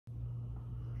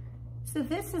So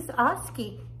this is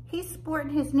Oski. He's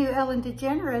sporting his new Ellen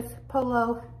DeGeneres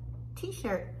polo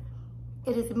t-shirt.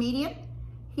 It is a medium.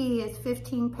 He is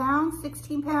 15 pounds,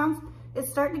 16 pounds. It's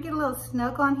starting to get a little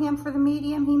snug on him for the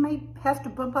medium. He may have to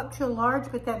bump up to a large,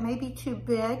 but that may be too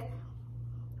big.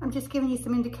 I'm just giving you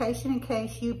some indication in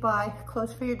case you buy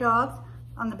clothes for your dogs.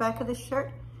 On the back of the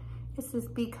shirt, it says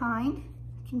be kind.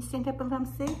 Can you stand up and let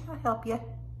them see? I'll help you.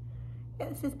 Yeah,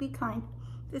 it says be kind.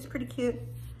 It's pretty cute.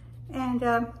 And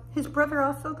his brother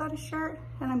also got a shirt,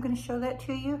 and I'm going to show that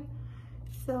to you.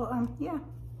 So, yeah,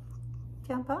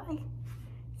 jump by.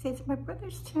 Say it's my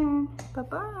brother's turn.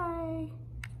 Bye-bye.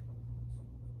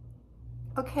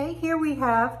 Okay, here we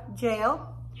have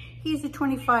Jail. He's a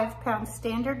 25-pound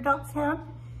standard Dachshund.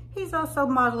 He's also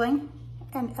modeling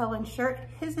an Ellen shirt.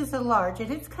 His is a large,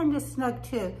 and it's kind of snug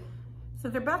too. So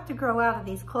they're about to grow out of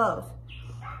these clothes.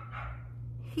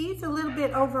 He's a little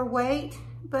bit overweight,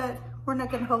 but we're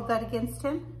not going to hold that against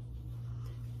him.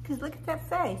 Because look at that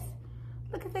face.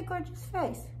 Look at that gorgeous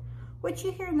face. What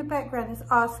you hear in the background is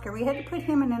Oscar. We had to put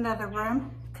him in another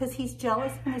room because he's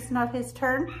jealous when it's not his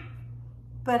turn.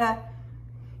 But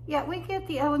yeah, we get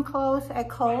the Ellen clothes at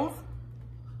Kohl's.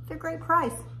 They're a great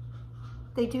price.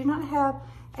 They do not have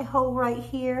a hole right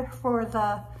here for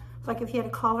the, like if you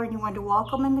had a collar and you wanted to walk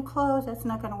them in the clothes, that's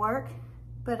not going to work.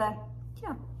 But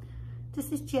yeah,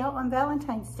 this is Jill on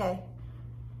Valentine's Day.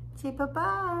 Say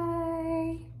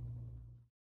bye-bye.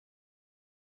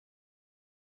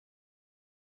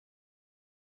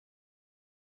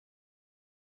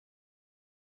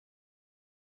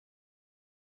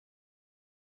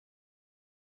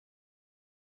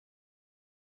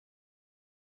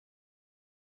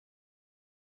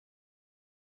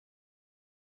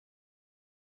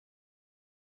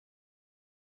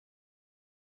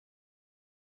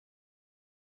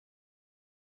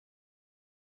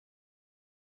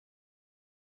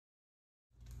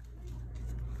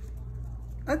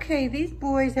 Okay, these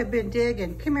boys have been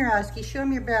digging. Come here, Oski, show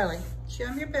them your belly. Show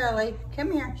them your belly.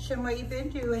 Come here, show them what you've been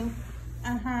doing.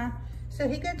 So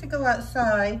he got to go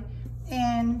outside,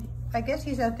 and I guess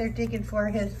he's out there digging for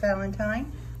his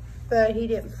Valentine, but he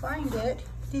didn't find it.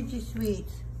 Did you,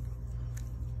 sweets?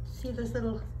 See those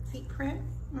little feet print?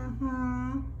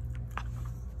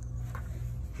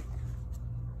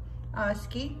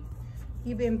 Oski,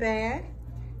 you been bad?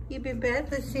 You been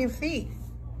bad? Let's see your feet.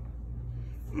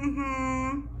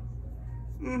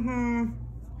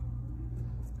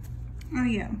 Oh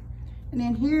yeah. And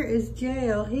then here is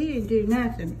Jail. He didn't do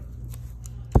nothing.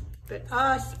 But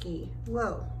Oski,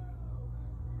 whoa.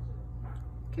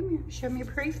 Come here, show me your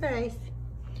pretty face.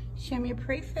 Show me your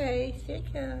pretty face. There you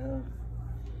go.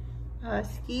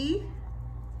 Oski.